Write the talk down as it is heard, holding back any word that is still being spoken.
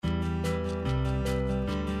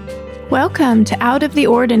Welcome to Out of the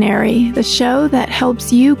Ordinary, the show that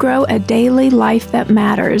helps you grow a daily life that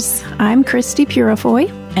matters. I'm Christy Purifoy.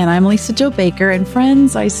 And I'm Lisa Jo Baker. And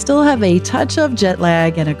friends, I still have a touch of jet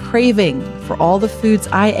lag and a craving for all the foods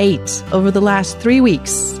I ate over the last 3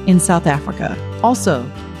 weeks in South Africa. Also,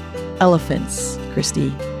 elephants,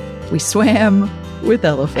 Christy. We swam with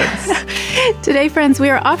elephants. Today, friends, we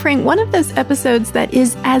are offering one of those episodes that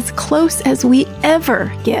is as close as we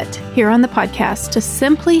ever get here on the podcast to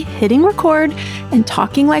simply hitting record and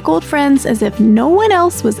talking like old friends as if no one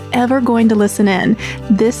else was ever going to listen in.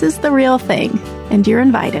 This is the real thing, and you're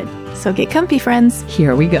invited. So get comfy, friends.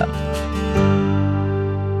 Here we go.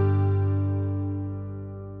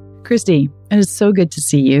 Christy, it is so good to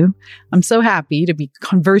see you. I'm so happy to be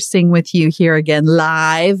conversing with you here again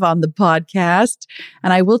live on the podcast.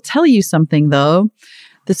 And I will tell you something, though.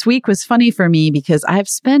 This week was funny for me because I've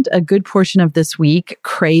spent a good portion of this week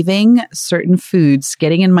craving certain foods,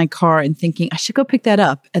 getting in my car and thinking, I should go pick that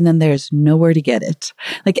up. And then there's nowhere to get it.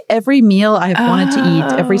 Like every meal I have wanted to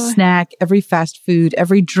eat, every snack, every fast food,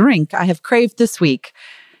 every drink I have craved this week,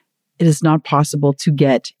 it is not possible to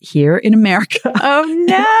get here in America. Oh,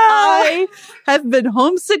 no. I have been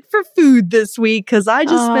homesick for food this week because I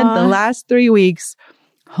just spent the last 3 weeks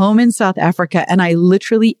home in South Africa, and I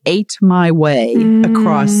literally ate my way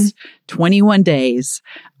across 21 days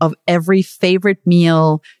of every favorite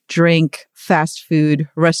meal, drink, fast food,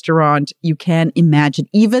 restaurant you can imagine.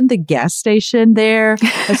 Even the gas station there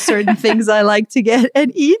has certain things I like to get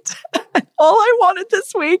and eat. All I wanted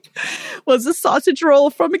this week was a sausage roll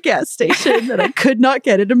from a gas station that I could not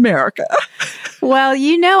get in America. Well,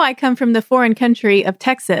 you know I come from the foreign country of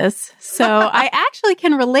Texas, so I actually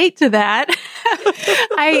can relate to that.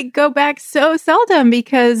 I go back so seldom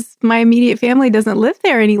because my immediate family doesn't live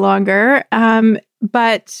there any longer.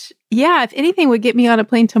 But yeah, if anything would get me on a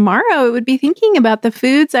plane tomorrow, it would be thinking about the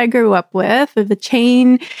foods I grew up with, or the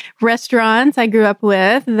chain restaurants I grew up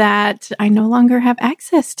with that I no longer have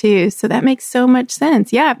access to. So that makes so much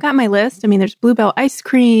sense. Yeah, I've got my list. I mean, there's Bluebell ice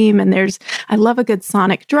cream, and I love a good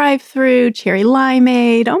Sonic drive-through, cherry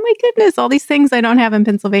limeade. Oh my goodness, all these things I don't have in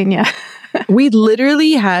Pennsylvania. We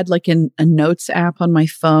literally had like a notes app on my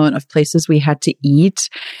phone of places we had to eat.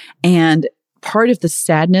 And part of the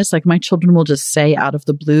sadness, like my children will just say out of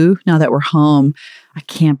the blue, now that we're home, I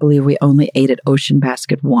can't believe we only ate at Ocean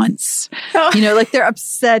Basket once. Oh. You know, like they're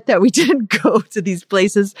upset that we didn't go to these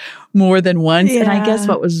places more than once. Yeah. And I guess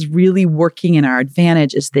what was really working in our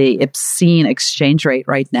advantage is the obscene exchange rate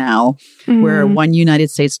right now, where one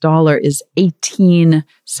United States dollar is 18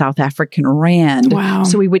 South African rand. Wow.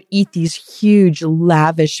 So we would eat these huge,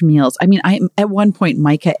 lavish meals. I mean, at one point,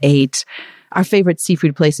 Micah ate. Our favorite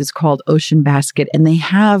seafood place is called Ocean Basket, and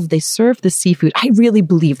they serve the seafood. I really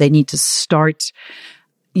believe they need to start,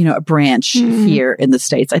 a branch here in the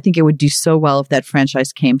States. I think it would do so well if that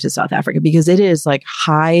franchise came to South Africa because it is like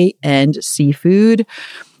high-end seafood,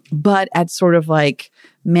 but at sort of like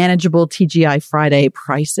manageable TGI Friday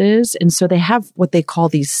prices. And so they have what they call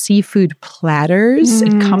these seafood platters.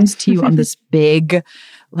 It comes to you on this big,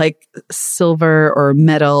 like silver or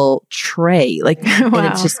metal tray, like, wow. And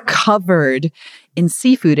it's just covered in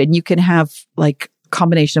seafood. And you can have like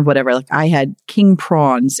combination of whatever. Like I had king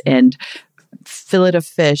prawns and fillet of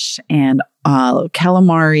fish and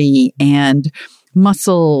calamari and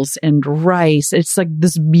mussels and rice. It's like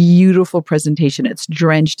this beautiful presentation. It's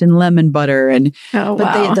drenched in lemon butter.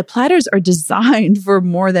 But the platters are designed for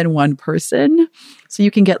more than one person. So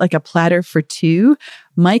you can get like a platter for two.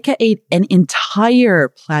 Micah ate an entire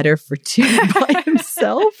platter for two by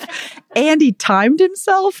himself. And he timed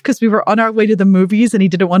himself because we were on our way to the movies and he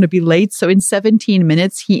didn't want to be late. So in 17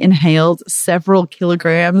 minutes, he inhaled several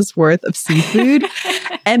kilograms worth of seafood.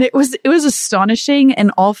 And it was astonishing.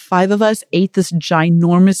 And all five of us ate this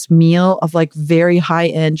ginormous meal of like very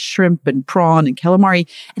high-end shrimp and prawn and calamari.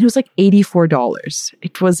 And it was like $84.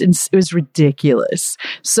 It was ridiculous.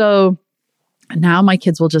 So now my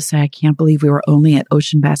kids will just say, I can't believe we were only at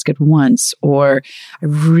Ocean Basket once, or I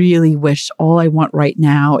really wish all I want right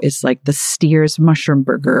now is like the Steers mushroom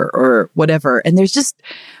burger or whatever. And there's just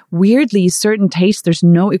weirdly certain tastes there's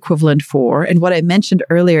no equivalent for. And what I mentioned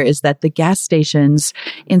earlier is that the gas stations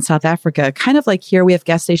in South Africa, kind of like here, we have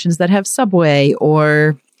gas stations that have Subway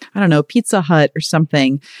or, I don't know, Pizza Hut or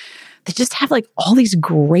something. they just have like all these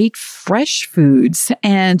great fresh foods.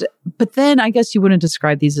 But then I guess you wouldn't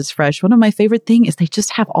describe these as fresh. One of my favorite things is they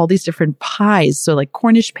just have all these different pies. So like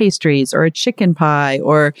Cornish pastries or a chicken pie,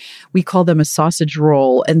 or we call them a sausage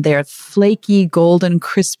roll, and they're flaky, golden,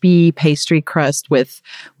 crispy pastry crust with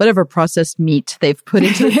whatever processed meat they've put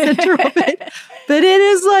into the center of it. But it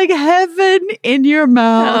is like heaven in your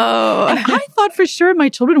mouth. Oh. And I thought for sure my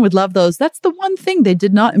children would love those. That's the one thing they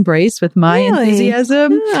did not embrace with my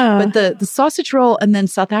enthusiasm. Yeah. But the sausage roll, and then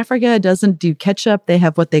South Africa doesn't do ketchup. They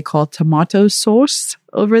have what they call tomato sauce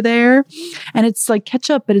over there. And it's like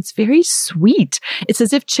ketchup, but it's very sweet. It's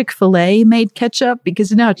as if Chick-fil-A made ketchup,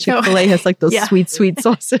 because now Chick-fil-A has like those sweet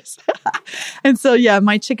sauces. And so, yeah,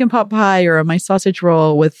 my chicken pot pie or my sausage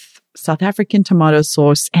roll with South African tomato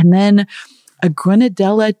sauce, and then a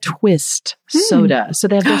Grenadella twist soda. So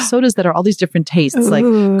they have those sodas that are all these different tastes, like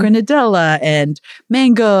Grenadella and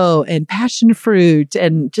mango and passion fruit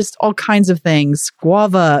and just all kinds of things.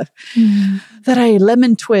 Guava,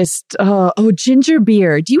 lemon twist. Ginger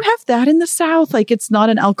beer. Do you have that in the South? Like it's not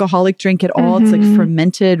an alcoholic drink at all. It's like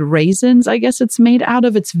fermented raisins, I guess it's made out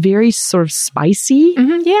of. It's very sort of spicy.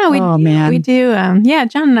 Yeah, we do.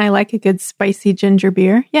 John and I like a good spicy ginger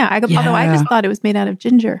beer. Although I just thought it was made out of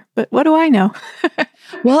ginger, but what do I know?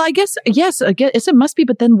 Well, I guess, yes, I guess it must be.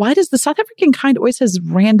 But then why does the South African kind always has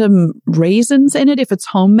random raisins in it if it's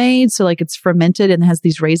homemade? So like it's fermented and has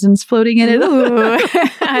these raisins floating in it. Ooh,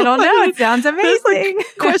 I don't know. It sounds amazing.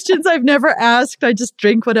 Like questions I've never asked. I just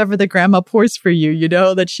drink whatever the grandma pours for you,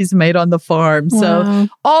 that she's made on the farm. Wow. So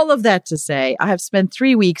all of that to say, I have spent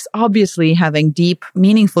 3 weeks obviously having deep,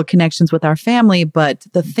 meaningful connections with our family. But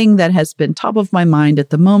the thing that has been top of my mind at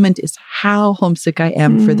the moment is how homesick I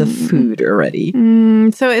am for the food already.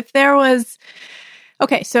 So if there was,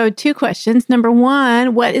 so 2 questions. Number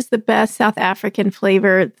 1, what is the best South African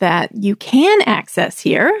flavor that you can access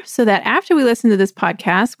here so that after we listen to this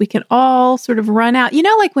podcast, we can all sort of run out,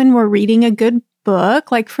 like when we're reading a good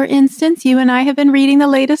book, like for instance, you and I have been reading the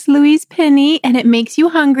latest Louise Penny and it makes you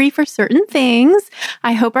hungry for certain things.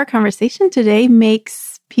 I hope our conversation today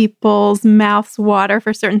makes people's mouths water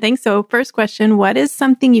for certain things. So first question, what is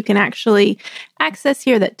something you can actually access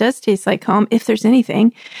here that does taste like home, if there's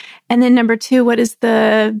anything? And then number 2, what is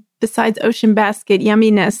besides Ocean Basket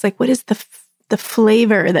yumminess, like what is the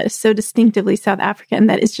flavor that is so distinctively South African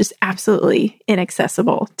that is just absolutely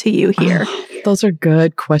inaccessible to you here? Those are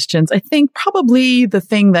good questions. I think probably the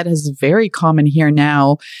thing that is very common here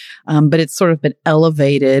now, but it's sort of been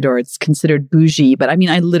elevated or it's considered bougie. But I mean,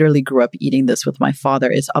 I literally grew up eating this with my father,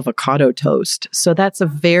 is avocado toast. So that's a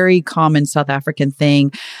very common South African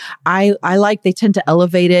thing. I like, they tend to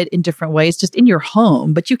elevate it in different ways, just in your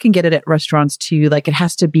home, but you can get it at restaurants too. Like it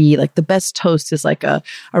has to be like the best toast is like a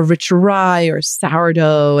rich rye or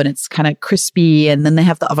sourdough, and it's kind of crispy. And then they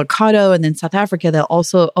have the avocado, and then South Africa, they'll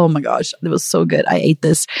also, oh my gosh, it was so good. I ate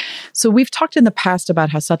this. So we've talked in the past about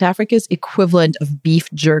how South Africa's equivalent of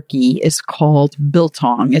beef jerky is called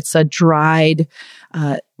biltong. It's a dried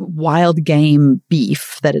wild game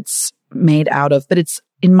beef that it's made out of, but it's,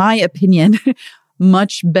 in my opinion,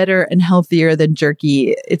 much better and healthier than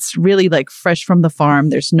jerky. It's really like fresh from the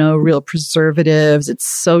farm. There's no real preservatives. It's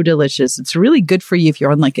so delicious. It's really good for you if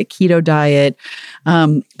you're on like a keto diet.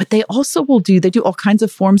 But they also they do all kinds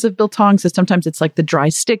of forms of biltong. So sometimes it's like the dry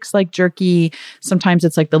sticks like jerky. Sometimes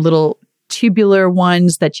it's like the little tubular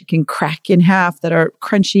ones that you can crack in half that are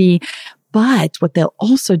crunchy. But what they'll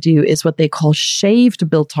also do is what they call shaved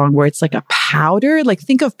biltong, where it's like a powder. Like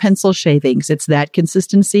think of pencil shavings. It's that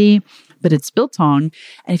consistency, but it's biltong.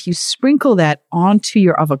 And if you sprinkle that onto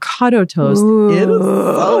your avocado toast,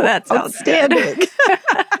 that's outstanding.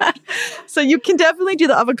 So you can definitely do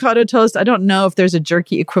the avocado toast. I don't know if there's a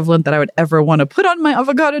jerky equivalent that I would ever want to put on my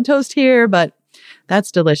avocado toast here, but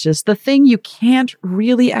that's delicious. The thing you can't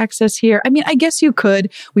really access here, I mean, I guess you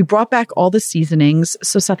could. We brought back all the seasonings.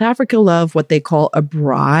 So South Africa love what they call a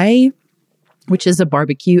braai, which is a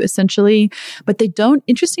barbecue essentially. But they don't,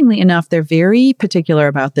 interestingly enough, they're very particular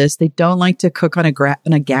about this. They don't like to cook on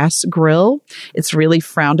a gas grill. It's really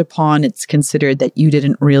frowned upon. It's considered that you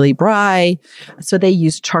didn't really braai. So they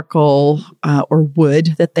use charcoal or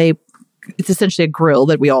wood it's essentially a grill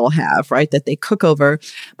that we all have, right? That they cook over.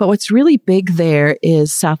 But what's really big there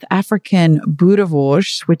is South African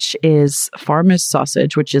boerewors, which is farmer's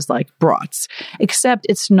sausage, which is like brats, except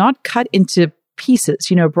it's not cut into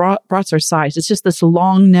pieces, brats are sized. It's just this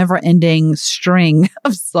long, never ending string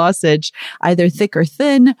of sausage, either thick or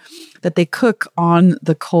thin, that they cook on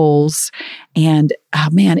the coals. And oh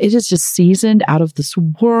man, it is just seasoned out of this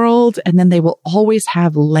world. And then they will always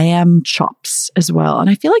have lamb chops as well. And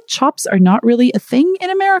I feel like chops are not really a thing in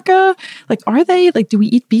America. Like, are they? Like, do we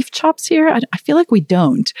eat beef chops here? I feel like we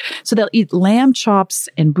don't. So they'll eat lamb chops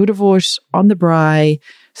and boerewors on the braai,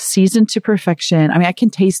 seasoned to perfection. I mean, I can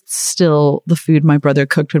taste still the food my brother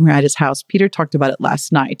cooked when we were at his house. Peter talked about it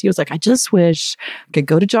last night. He was like, I just wish I could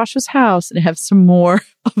go to Joshua's house and have some more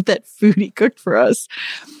of that food he cooked for us.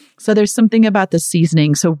 So there's something about the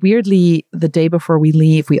seasoning. So weirdly, the day before we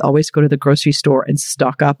leave, we always go to the grocery store and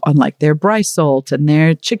stock up on like their braai salt and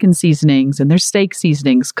their chicken seasonings and their steak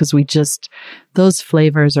seasonings, because those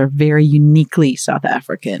flavors are very uniquely South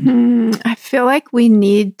African. I feel like we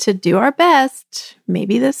need to do our best,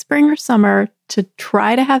 maybe this spring or summer, to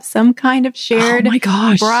try to have some kind of shared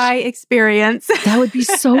braai experience. That would be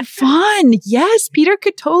so fun. Yes, Peter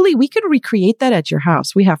we could recreate that at your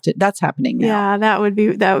house. That's happening now. Yeah, that would be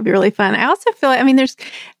really fun. I also feel like, I mean, there's,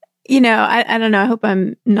 I don't know. I hope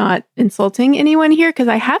I'm not insulting anyone here because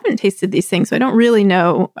I haven't tasted these things. So I don't really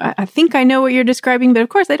know. I think I know what you're describing, but of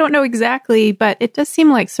course I don't know exactly. But it does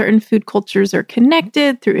seem like certain food cultures are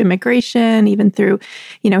connected through immigration, even through,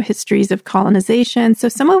 histories of colonization. So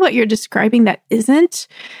some of what you're describing that isn't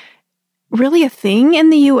really a thing in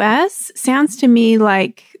the US sounds to me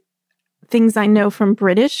like things I know from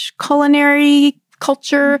British culinary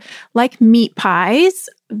culture, like meat pies.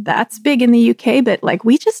 That's big in the UK, but like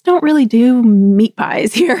we just don't really do meat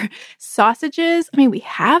pies here. Sausages, I mean, we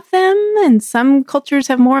have them and some cultures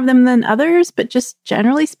have more of them than others, but just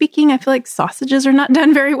generally speaking, I feel like sausages are not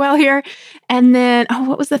done very well here. And then,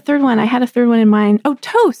 what was the third one? I had a third one in mind. Oh,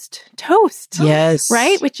 toast. Yes.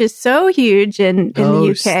 Right? Which is so huge in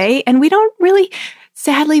the UK. And we don't really...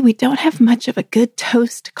 Sadly, we don't have much of a good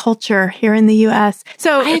toast culture here in the U.S.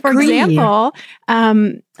 So, for example,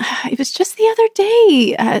 it was just the other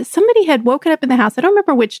day, somebody had woken up in the house. I don't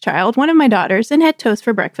remember which child, one of my daughters, and had toast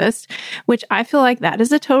for breakfast, which I feel like that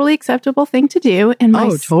is a totally acceptable thing to do. And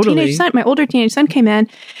my older teenage son came in,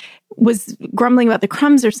 was grumbling about the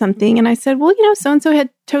crumbs or something. And I said, well, so-and-so had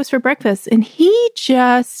toast for breakfast. And he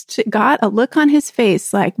just got a look on his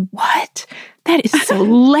face like, what? That is so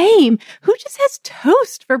lame. Who just has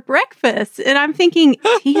toast for breakfast? And I'm thinking,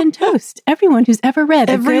 tea and toast. Everyone who's ever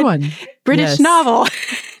read a good British novel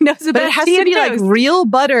knows about tea and toast. But it has to be like real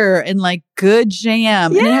butter and like good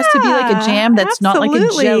jam. Yeah, and it has to be like a jam that's not like a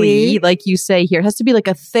jelly, like you say here. It has to be like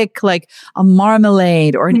a thick, like a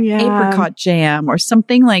marmalade or an apricot jam or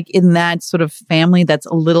something like in that sort of family that's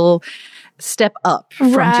a little step up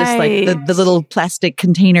from just like the little plastic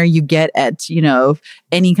container you get at,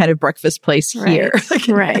 any kind of breakfast place here.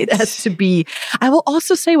 Right. It has to be. I will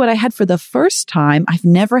also say what I had for the first time. I've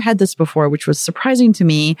never had this before, which was surprising to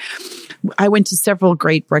me. I went to several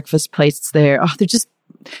great breakfast places there.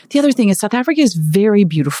 The other thing is South Africa is very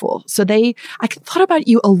beautiful. So I thought about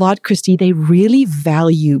you a lot, Christy. They really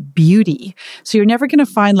value beauty. So you're never going to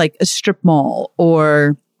find like a strip mall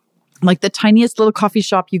or like the tiniest little coffee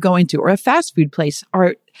shop you go into or a fast food place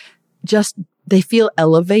are just, they feel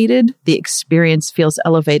elevated. The experience feels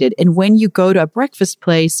elevated. And when you go to a breakfast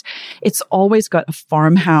place, it's always got a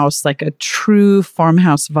farmhouse, like a true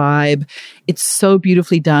farmhouse vibe. It's so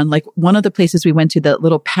beautifully done. Like one of the places we went to, the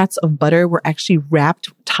little pats of butter were actually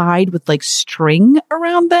tied with like string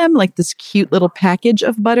around them, like this cute little package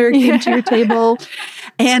of butter came to your table.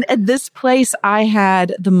 And at this place, I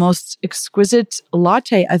had the most exquisite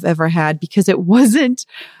latte I've ever had because it wasn't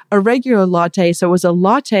a regular latte. So it was a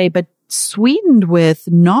latte, but sweetened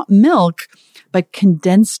with not milk, but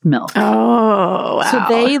condensed milk. Oh, wow. So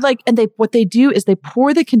what they do is they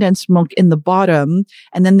pour the condensed milk in the bottom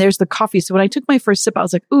and then there's the coffee. So when I took my first sip, I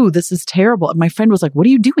was like, ooh, this is terrible. And my friend was like, what are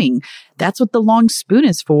you doing? That's what the long spoon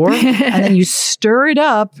is for. And then you stir it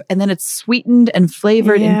up and then it's sweetened and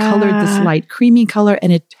flavored and colored this light creamy color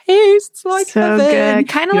and it tastes like so heaven. Good.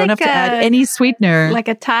 Kind of like you don't have to add any sweetener. Like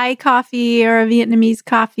a Thai coffee or a Vietnamese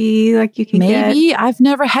coffee, like you can Maybe. I've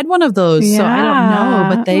never had one of those, so I don't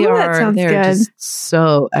know, but they're just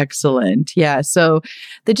so excellent. Yeah. So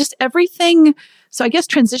they're just everything. So I guess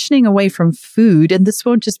transitioning away from food, and this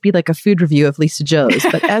won't just be like a food review of Lisa Joe's,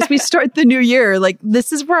 but as we start the new year, like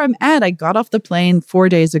this is where I'm at. I got off the plane 4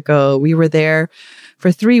 days ago. We were there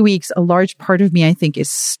for 3 weeks. A large part of me, I think,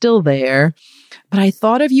 is still there. But I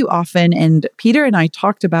thought of you often, and Peter and I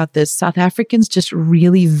talked about this. South Africans just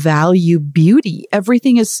really value beauty.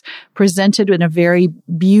 Everything is presented in a very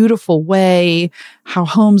beautiful way, how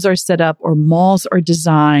homes are set up or malls are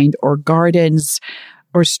designed or gardens.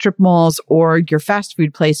 or strip malls or your fast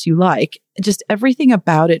food place you like. Just everything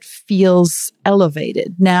about it feels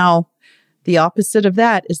elevated. Now, the opposite of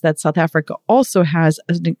that is that South Africa also has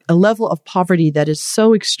a level of poverty that is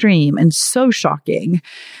so extreme and so shocking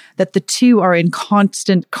that the two are in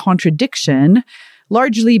constant contradiction,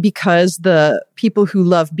 largely because the people who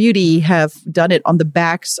love beauty have done it on the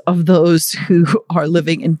backs of those who are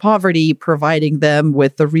living in poverty, providing them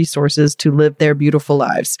with the resources to live their beautiful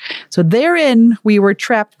lives. So therein, we were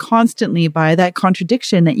trapped constantly by that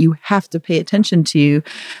contradiction that you have to pay attention to.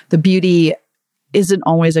 The beauty isn't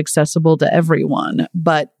always accessible to everyone,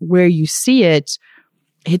 but where you see it,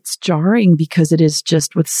 it's jarring because it is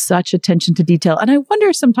just with such attention to detail. And I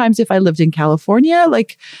wonder sometimes if I lived in California,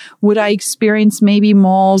 like, would I experience maybe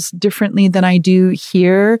malls differently than I do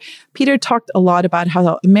here? Peter talked a lot about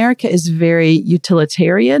how America is very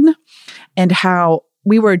utilitarian and how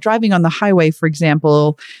we were driving on the highway, for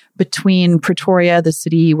example, between Pretoria, the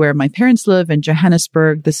city where my parents live, and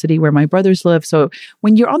Johannesburg, the city where my brothers live. So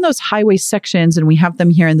when you're on those highway sections, and we have them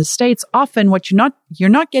here in the States, often you're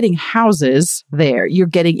not getting houses there. You're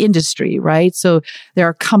getting industry, right? So there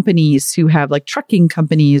are companies who have like trucking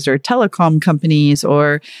companies or telecom companies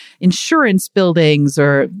or insurance buildings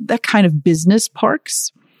or that kind of business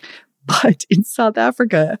parks. But in South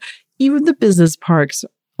Africa, even the business parks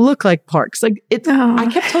look like parks. Like I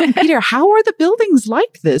kept telling Peter, how are the buildings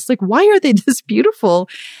like this? Like, why are they this beautiful?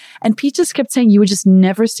 And Pete just kept saying, you would just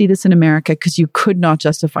never see this in America because you could not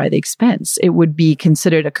justify the expense. It would be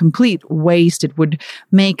considered a complete waste. It would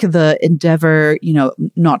make the endeavor,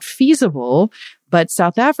 not feasible. But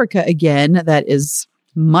South Africa, again, that is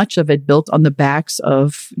much of it built on the backs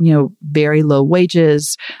of, very low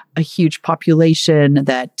wages, a huge population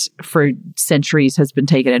that for centuries has been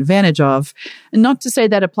taken advantage of. And not to say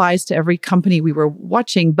that applies to every company we were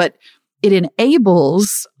watching, but it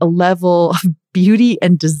enables a level of beauty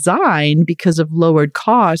and design because of lowered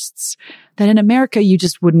costs that in America you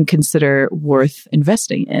just wouldn't consider worth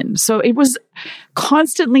investing in. So it was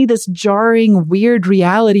constantly this jarring, weird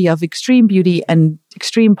reality of extreme beauty and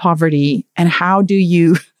extreme poverty. And how do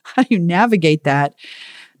you navigate that?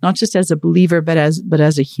 Not just as a believer, but as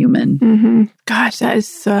a human. Mm-hmm. Gosh, that is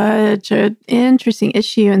such an interesting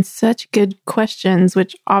issue and such good questions,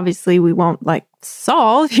 which obviously we won't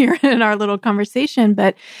solve here in our little conversation.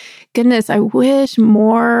 But goodness, I wish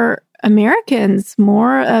more Americans,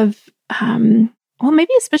 more of,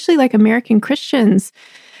 maybe especially American Christians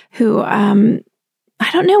who, I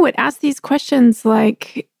don't know, would ask these questions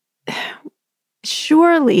like,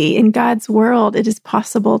 surely in God's world, it is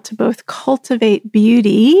possible to both cultivate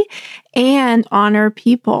beauty and honor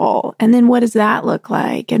people. And then what does that look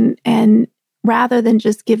like? And rather than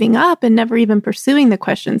just giving up and never even pursuing the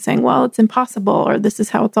question, saying, well, it's impossible, or this is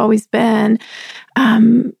how it's always been.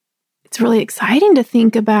 It's really exciting to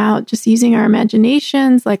think about just using our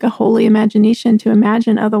imaginations, like a holy imagination, to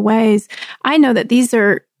imagine other ways. I know that these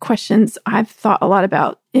are questions I've thought a lot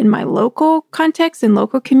about in my local context and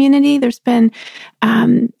local community. There's been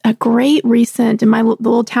a great recent, in the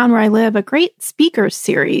little town where I live, a great speaker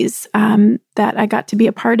series that I got to be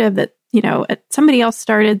a part of that, somebody else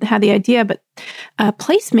had the idea, but a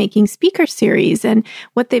placemaking speaker series. And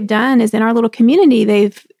what they've done is in our little community,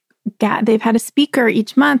 they've had a speaker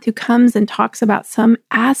each month who comes and talks about some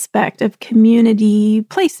aspect of community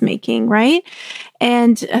placemaking, right?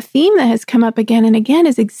 And a theme that has come up again and again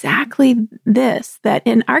is exactly this, that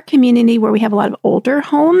in our community where we have a lot of older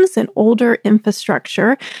homes and older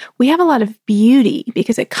infrastructure, we have a lot of beauty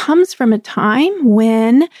because it comes from a time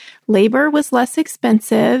when labor was less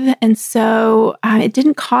expensive. And so it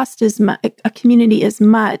didn't cost a community as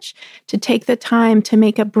much to take the time to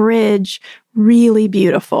make a bridge really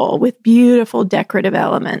beautiful with beautiful decorative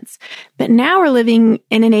elements. But now we're living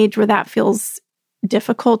in an age where that feels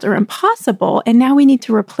difficult or impossible. And now we need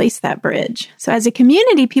to replace that bridge. So as a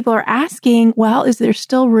community, people are asking, well, is there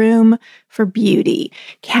still room for beauty?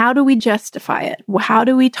 How do we justify it? How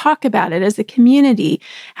do we talk about it as a community?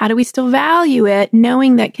 How do we still value it,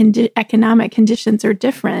 knowing that economic conditions are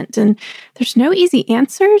different? And there's no easy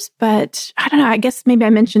answers, but I don't know, I guess maybe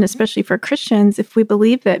I mentioned, especially for Christians, if we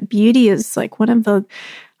believe that beauty is one of the,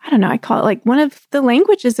 I call it one of the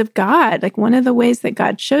languages of God, one of the ways that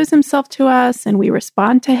God shows himself to us and we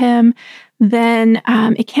respond to him, then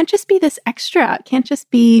it can't just be this extra. It can't just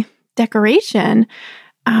be decoration.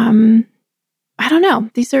 I don't know.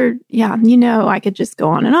 These are, I could just go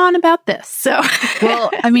on and on about this. So, well,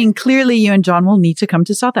 clearly you and John will need to come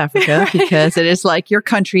to South Africa because it is like your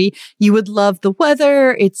country. You would love the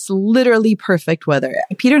weather. It's literally perfect weather.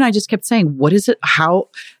 Peter and I just kept saying, what is it? How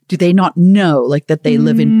do they not know like that they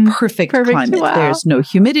live in perfect climate? Wow. There's no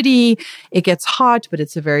humidity. It gets hot, but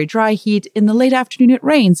it's a very dry heat. In the late afternoon, it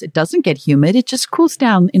rains. It doesn't get humid. It just cools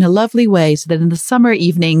down in a lovely way so that in the summer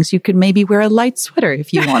evenings, you could maybe wear a light sweater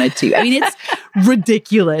if you wanted to. I mean, it's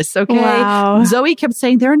ridiculous. Okay. Wow. Zoe kept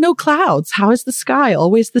saying there are no clouds. How is the sky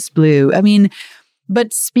always this blue? I mean,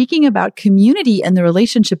 but speaking about community and the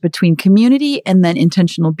relationship between community and then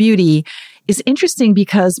intentional beauty is interesting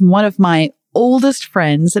because one of my oldest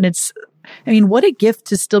friends, and what a gift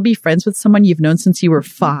to still be friends with someone you've known since you were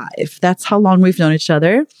 5. That's how long we've known each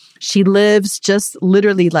other. She lives just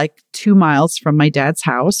literally like 2 miles from my dad's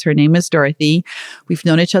house. Her name is Dorothy. We've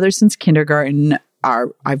known each other since kindergarten.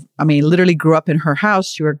 Literally grew up in her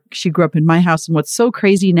house. She grew up in my house. And what's so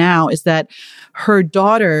crazy now is that her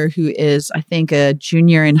daughter, who is, I think, a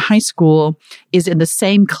junior in high school, is in the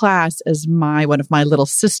same class as one of my little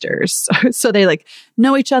sisters. So they like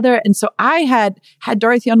know each other. And so I had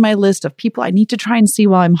Dorothy on my list of people I need to try and see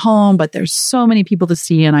while I'm home, but there's so many people to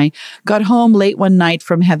see. And I got home late one night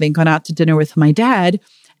from having gone out to dinner with my dad.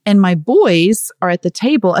 And my boys are at the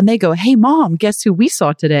table and they go, "Hey, Mom, guess who we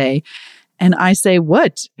saw today?" And I say,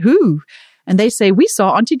 "What? Who?" And they say, "We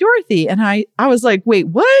saw Auntie Dorothy." And I was like, "Wait,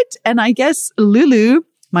 what?" And I guess Lulu,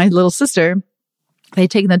 my little sister, they had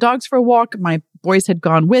taken the dogs for a walk. My boys had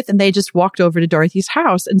gone with, and they just walked over to Dorothy's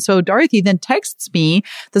house. And so Dorothy then texts me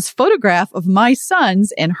this photograph of my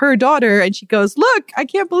sons and her daughter. And she goes, "Look, I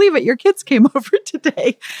can't believe it. Your kids came over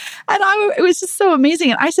today." And it was just so amazing.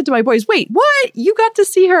 And I said to my boys, "Wait, what? You got to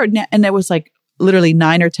see her?" And it was like, literally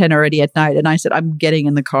 9 or 10 already at night. And I said, "I'm getting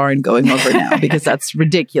in the car and going over now because that's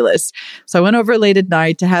ridiculous." So I went over late at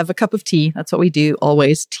night to have a cup of tea. That's what we do,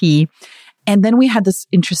 always tea. And then we had this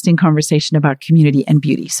interesting conversation about community and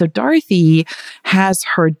beauty. So Dorothy has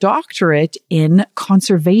her doctorate in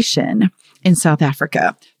conservation in South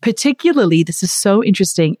Africa. Particularly, this is so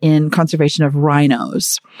interesting in conservation of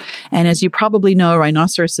rhinos. And as you probably know,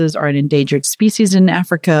 rhinoceroses are an endangered species in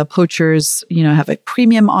Africa. Poachers, have a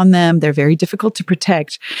premium on them. They're very difficult to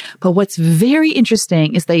protect. But what's very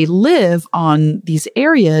interesting is they live on these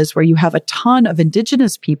areas where you have a ton of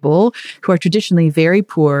indigenous people who are traditionally very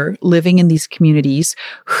poor living in these communities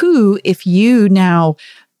who, if you now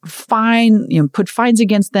put fines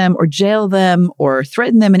against them or jail them or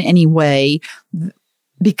threaten them in any way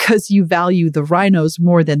because you value the rhinos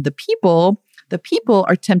more than the people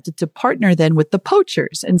are tempted to partner then with the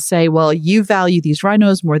poachers and say, "Well, you value these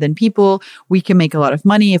rhinos more than people. We can make a lot of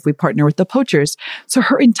money if we partner with the poachers." So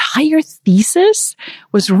her entire thesis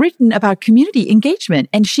was written about community engagement.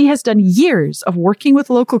 And she has done years of working with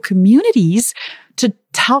local communities to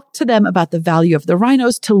talk to them about the value of the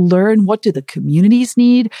rhinos, to learn what do the communities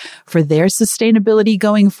need for their sustainability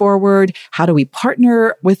going forward. How do we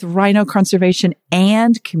partner with rhino conservation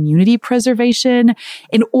and community preservation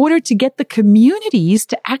in order to get the communities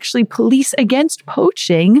to actually police against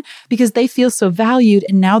poaching because they feel so valued.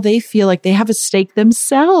 And now they feel like they have a stake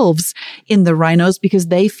themselves in the rhinos because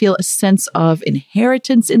they feel a sense of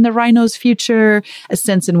inheritance in the rhinos' future, a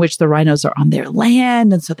sense in which the rhinos are on their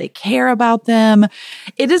land. And so they care about them.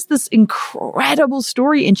 It is this incredible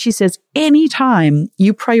story. And she says, anytime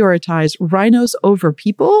you prioritize rhinos over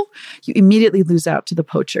people, you immediately lose out to the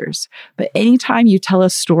poachers. But anytime you tell a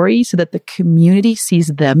story so that the community sees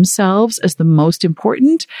themselves as the most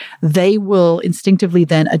important, they will instinctively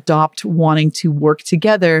then adopt wanting to work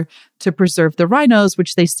together to preserve the rhinos,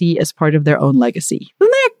 which they see as part of their own legacy.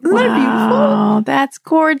 Isn't that beautiful? That's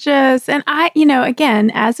gorgeous. And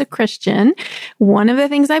again, as a Christian, one of the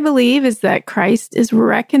things I believe is that Christ is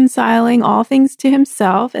reconciling all things to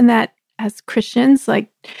himself, and that as Christians, like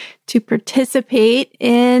to participate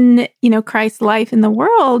in, Christ's life in the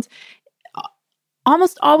world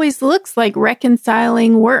almost always looks like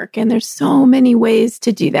reconciling work. And there's so many ways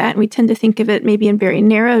to do that. And we tend to think of it maybe in very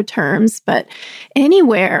narrow terms, but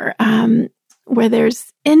anywhere where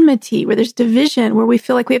there's enmity, where there's division, where we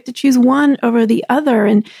feel like we have to choose one over the other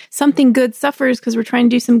and something good suffers because we're trying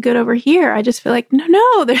to do some good over here. I just feel like,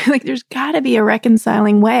 no, there's got to be a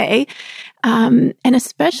reconciling way. And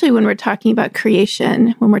especially when we're talking about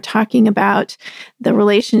creation, when we're talking about the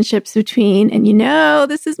relationships between, and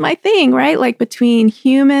this is my thing, right? Like between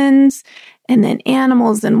humans and then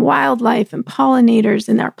animals and wildlife and pollinators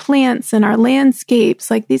and our plants and our landscapes.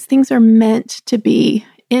 Like these things are meant to be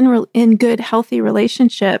in good, healthy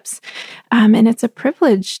relationships. And it's a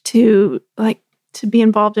privilege to to be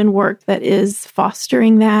involved in work that is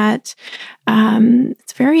fostering that.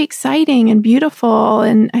 It's very exciting and beautiful,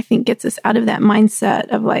 and I think gets us out of that mindset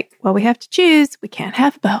of like, well, we have to choose. We can't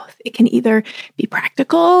have both. It can either be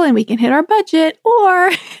practical and we can hit our budget,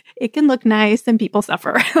 or it can look nice and people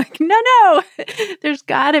suffer. Like, no, there's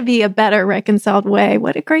got to be a better reconciled way.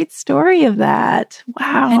 What a great story of that.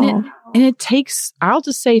 Wow. And it takes, I'll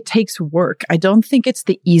just say it takes work. I don't think it's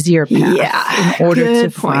the easier path in order to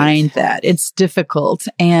find that. It's difficult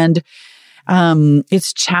and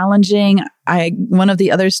it's challenging. One of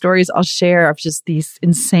the other stories I'll share of just these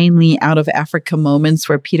insanely out of Africa moments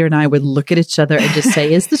where Peter and I would look at each other and just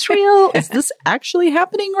say, is this real? Is this actually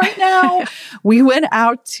happening right now? We went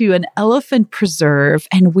out to an elephant preserve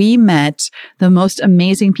and we met the most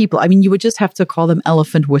amazing people. I mean, you would just have to call them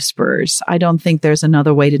elephant whisperers. I don't think there's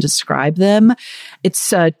another way to describe them.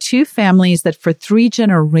 It's two families that for 3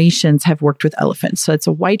 generations have worked with elephants. So it's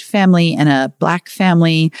a white family and a black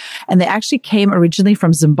family. And they actually came originally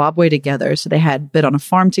from Zimbabwe together. So they had been on a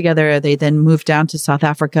farm together. They then moved down to South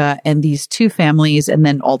Africa, and these two families and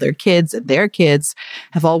then all their kids and their kids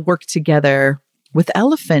have all worked together with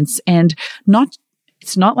elephants. And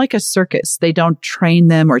it's not like a circus. They don't train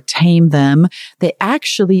them or tame them. They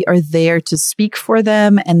actually are there to speak for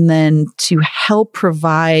them and then to help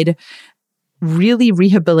provide really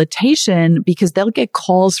rehabilitation, because they'll get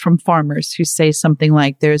calls from farmers who say something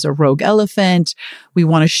like, there's a rogue elephant, we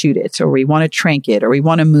want to shoot it, or we want to trank it, or we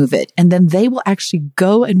want to move it. And then they will actually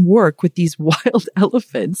go and work with these wild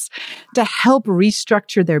elephants to help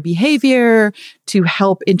restructure their behavior, to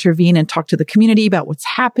help intervene and talk to the community about what's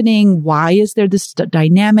happening. Why is there this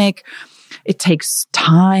dynamic? It takes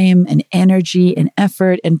time and energy and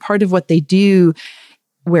effort. And part of what they do,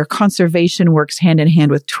 where conservation works hand in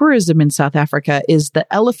hand with tourism in South Africa, is the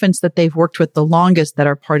elephants that they've worked with the longest that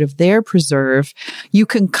are part of their preserve. You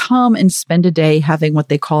can come and spend a day having what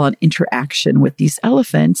they call an interaction with these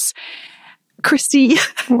elephants. Christy,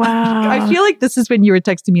 wow. I feel like this is when you were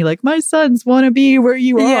texting me like, my sons want to be where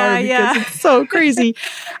you are because it's so crazy.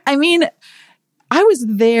 I mean, I was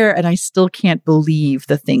there and I still can't believe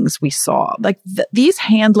the things we saw. Like these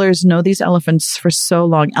handlers know these elephants for so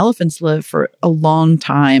long. Elephants live for a long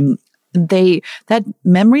time. That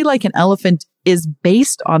memory like an elephant is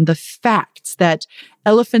based on the fact that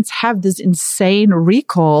elephants have this insane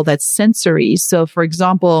recall that's sensory. So for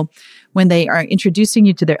example, when they are introducing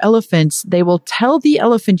you to their elephants, they will tell the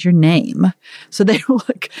elephant your name. So they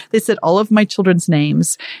said all of my children's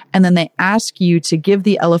names, and then they ask you to give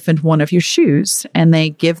the elephant one of your shoes, and they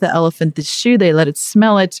give the elephant the shoe, they let it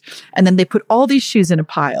smell it, and then they put all these shoes in a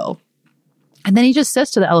pile. And then he just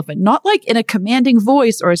says to the elephant, not like in a commanding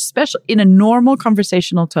voice or in a normal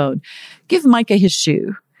conversational tone, give Micah his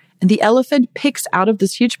shoe. And the elephant picks out of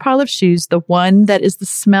this huge pile of shoes the one that is the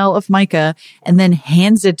smell of Micah and then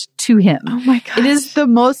hands it to him. Oh my gosh. It is the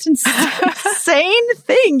most insane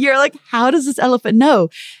thing. You're like, how does this elephant know?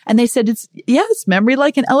 And they said, yes, memory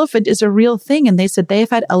like an elephant is a real thing. And they said they've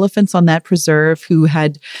had elephants on that preserve who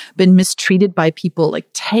had been mistreated by people like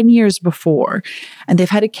 10 years before. And they've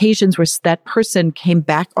had occasions where that person came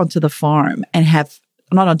back onto the farm and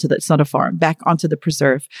it's not a farm, back onto the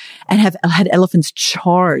preserve, and have had elephants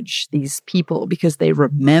charge these people because they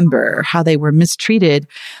remember how they were mistreated.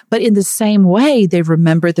 But in the same way, they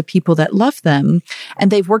remember the people that love them.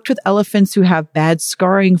 And they've worked with elephants who have bad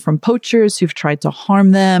scarring from poachers who've tried to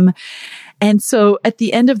harm them. And so at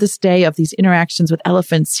the end of this day of these interactions with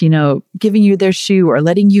elephants, giving you their shoe or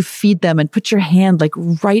letting you feed them and put your hand like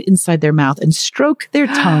right inside their mouth and stroke their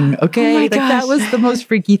tongue. Okay. Oh my like gosh. That was the most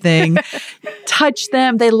freaky thing. Touch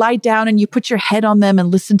them. They lie down and you put your head on them and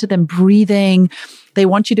listen to them breathing. They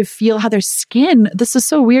want you to feel how their skin, this is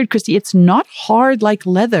so weird, Christy, it's not hard like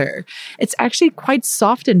leather. It's actually quite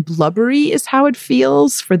soft and blubbery is how it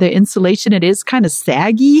feels. For the insulation, it is kind of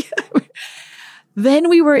saggy. Then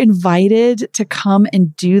we were invited to come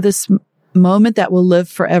and do this moment that will live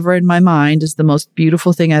forever in my mind, is the most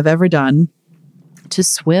beautiful thing I've ever done, to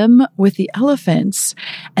swim with the elephants.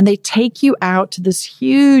 And they take you out to this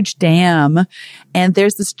huge dam, and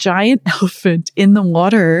there's this giant elephant in the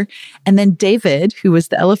water. And then David, who was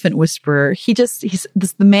the elephant whisperer,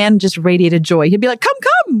 the man just radiated joy. He'd be like,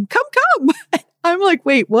 come. I'm like,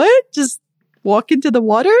 wait, what? Just walk into the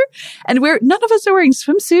water? And none of us are wearing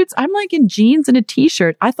swimsuits. I'm like in jeans and a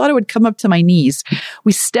t-shirt. I thought it would come up to my knees.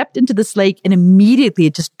 We stepped into this lake and immediately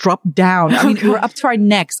it just dropped down. I mean, we were up to our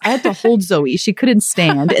necks. I had to hold Zoe. She couldn't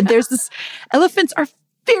stand. And elephants are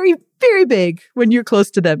very, very big when you're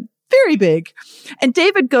close to them. very big. And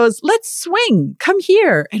David goes, let's swing. Come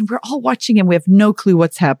here. And we're all watching him. We have no clue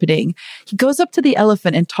what's happening. He goes up to the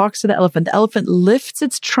elephant and talks to the elephant. The elephant lifts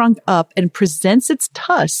its trunk up and presents its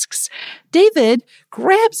tusks. David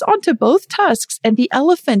grabs onto both tusks and the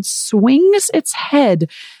elephant swings its head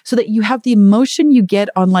so that you have the motion you get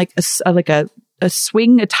on like a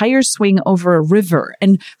swing, a tire swing over a river,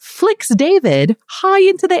 and flicks David high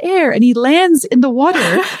into the air, and he lands in the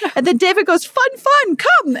water. And then David goes, fun,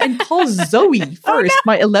 come, and calls Zoe first,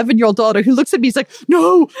 my 11-year-old daughter, who looks at me, is like,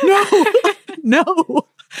 no.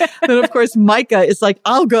 Then, of course, Micah is like,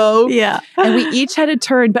 I'll go. Yeah. And we each had a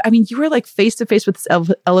turn. But I mean, you were like face to face with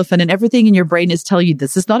this elephant, and everything in your brain is telling you,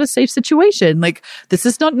 this is not a safe situation. Like, this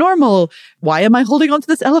is not normal. Why am I holding onto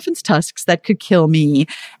this elephant's tusks that could kill me?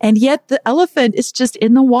 And yet the elephant is just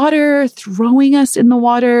in the water, throwing us in the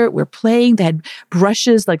water. We're playing. They had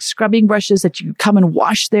brushes, like scrubbing brushes that you come and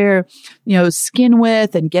wash their, skin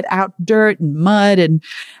with and get out dirt and mud. And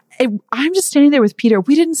I'm just standing there with Peter.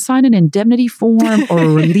 We didn't sign an indemnity form or a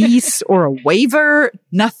release or a waiver.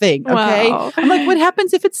 Nothing. Okay. Wow. I'm like, what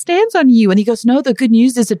happens if it stands on you? And he goes, no, the good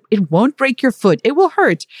news is it won't break your foot. It will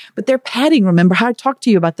hurt, but they're padding. Remember how I talked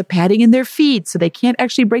to you about the padding in their feet so they can't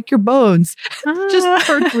actually break your bones. Just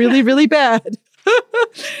hurt really, really bad.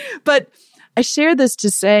 But I share this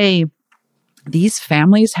to say, these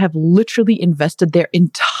families have literally invested their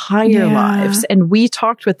entire lives. And we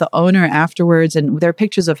talked with the owner afterwards, and there are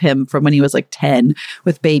pictures of him from when he was like 10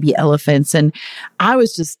 with baby elephants. And I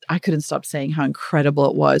couldn't stop saying how incredible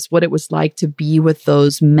it was, what it was like to be with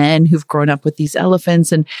those men who've grown up with these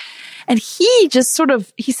elephants. And he just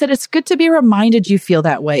he said, it's good to be reminded you feel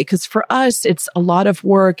that way. Because for us, it's a lot of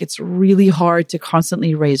work. It's really hard to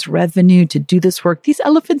constantly raise revenue to do this work. These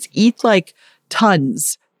elephants eat like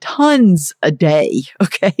tons a day,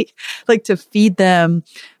 okay? Like to feed them,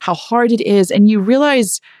 how hard it is. And you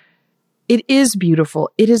realize it is beautiful.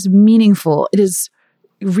 It is meaningful. It is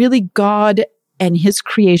really God and his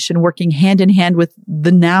creation working hand in hand with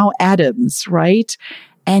the now Adams, right?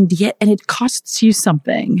 And it costs you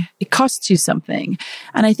something. It costs you something.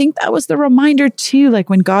 And I think that was the reminder too, like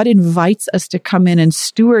when God invites us to come in and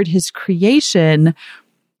steward his creation,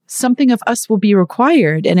 something of us will be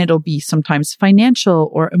required, and it'll be sometimes financial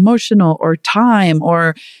or emotional or time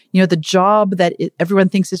or, the job that everyone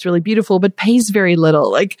thinks is really beautiful, but pays very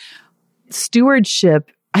little. Like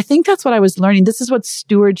stewardship, I think that's what I was learning. This is what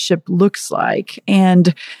stewardship looks like.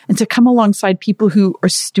 And to come alongside people who are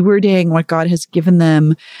stewarding what God has given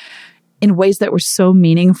them in ways that were so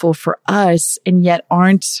meaningful for us and yet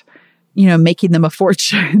aren't, making them a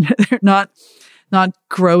fortune. They're not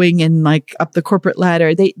growing in like up the corporate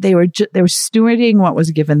ladder. They were stewarding what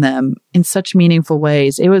was given them in such meaningful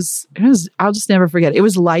ways. It was, I'll just never forget. It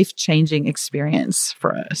was life-changing experience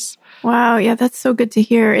for us. Wow. Yeah, that's so good to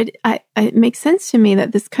hear. It makes sense to me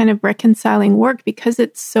that this kind of reconciling work, because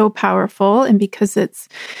it's so powerful and because it's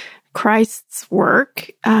Christ's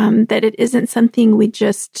work, that it isn't something we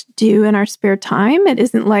just do in our spare time. It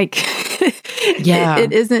isn't like,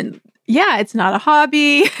 it isn't, it's not a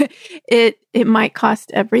hobby. It might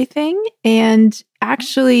cost everything. And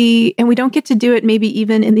we don't get to do it maybe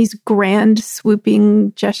even in these grand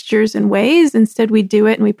swooping gestures and ways. Instead, we do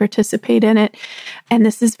it and we participate in it. And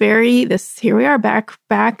here we are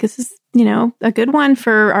back. This is, a good one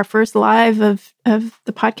for our first live of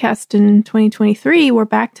the podcast in 2023. We're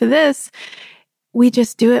back to this. We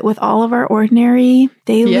just do it with all of our ordinary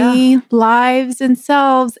daily lives and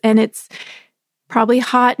selves. And it's probably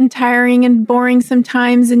hot and tiring and boring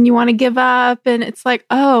sometimes, and you want to give up. And it's like,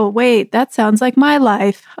 oh, wait, that sounds like my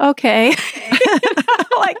life. Okay.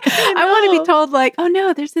 I want to be told like, oh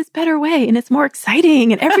no, there's this better way and it's more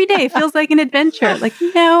exciting and every day feels like an adventure. Like,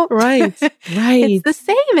 no. Right. It's the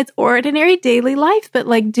same. It's ordinary daily life, but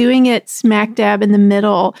like doing it smack dab in the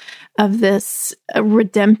middle of this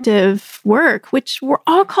redemptive work, which we're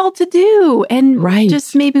all called to do. And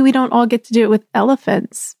just maybe we don't all get to do it with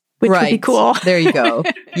elephants, which would be cool. There you go.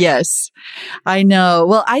 Yes, I know.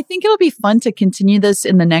 Well, I think it'll be fun to continue this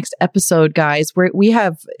in the next episode, guys, where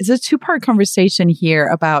it's a 2-part conversation here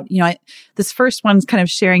about, this first one's kind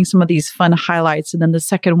of sharing some of these fun highlights. And then the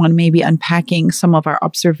second one, maybe unpacking some of our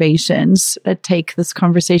observations that take this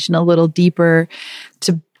conversation a little deeper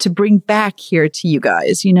to bring back here to you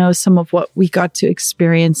guys, some of what we got to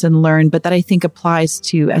experience and learn, but that I think applies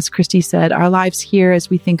to, as Christy said, our lives here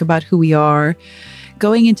as we think about who we are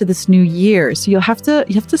going into this new year. So you have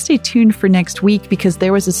to stay tuned for next week, because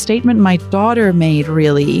there was a statement my daughter made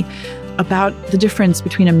really about the difference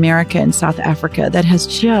between America and South Africa that has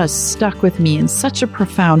just stuck with me in such a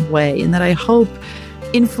profound way, and that I hope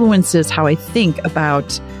influences how I think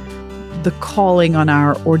about the calling on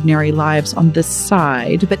our ordinary lives on this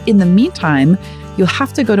side. But in the meantime, you'll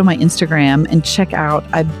have to go to my Instagram and check out.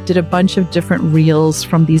 I did a bunch of different reels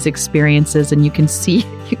from these experiences, and you can see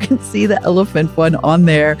the elephant one on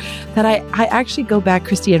there that I actually go back,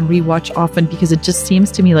 Christy, and rewatch often because it just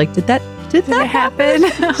seems to me like, did that happen?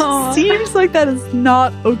 Oh. Seems like that is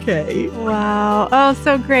not okay. Wow. Oh,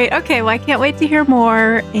 so great. Okay, well, I can't wait to hear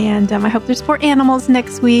more. And I hope there's more animals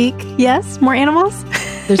next week. Yes, more animals?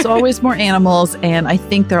 There's always more animals. And I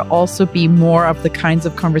think there'll also be more of the kinds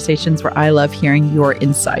of conversations where I love hearing your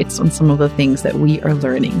insights on some of the things that we are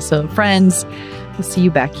learning. So friends, we'll see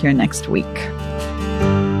you back here next week.